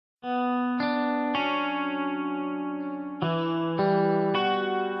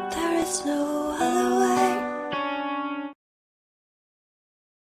is no other way.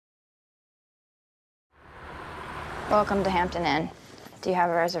 Welcome to Hampton Inn. Do you have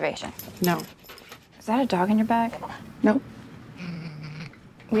a reservation? No. Is that a dog in your bag? Nope.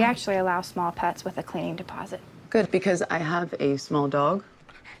 We actually allow small pets with a cleaning deposit. Good, because I have a small dog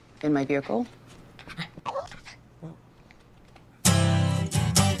in my vehicle.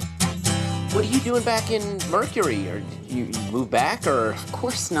 What are you doing back in Mercury? Or you move back, or? Of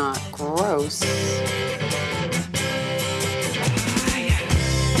course not. Gross.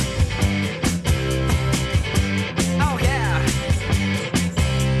 Oh, yeah.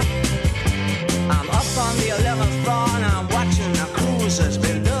 I'm up on the 11th floor and I'm watching the cruisers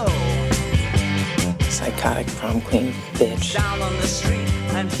below. Psychotic prom queen bitch. Down on the street.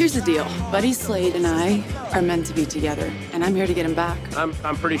 And Here's the deal. Buddy Slade and I are meant to be together, and I'm here to get him back. I'm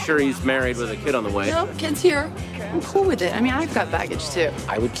pretty sure he's married with a kid on the way. No, kid's here. I'm cool with it. I mean, I've got baggage too.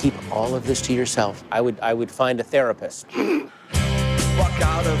 I would keep all of this to yourself. I would find a therapist. walk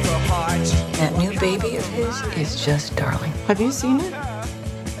out of her heart. That new baby of his is just darling. Have you seen it?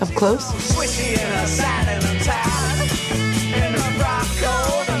 Up close? Swishy in a satin and tan. In a frock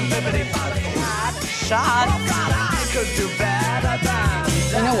coat and liberty hat. Shot. Oh God, I could do better than.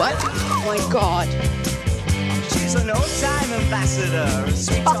 You know what? Oh my God. She's an old-time ambassador.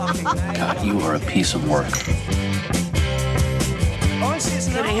 Sweet talking. God, you are a piece of work.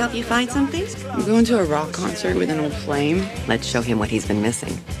 Can I help you find something? I'm going to a rock concert with an old flame. Let's show him what he's been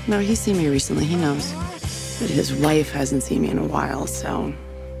missing. No, he's seen me recently. He knows. But his wife hasn't seen me in a while, so.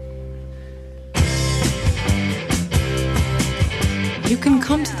 You can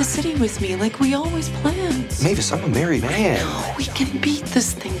come to the city with me like we always planned. Mavis, I'm a married man. No, we can beat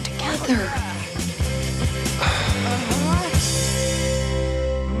this thing together.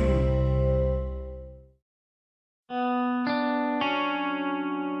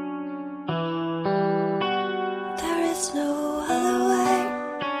 There is no other way.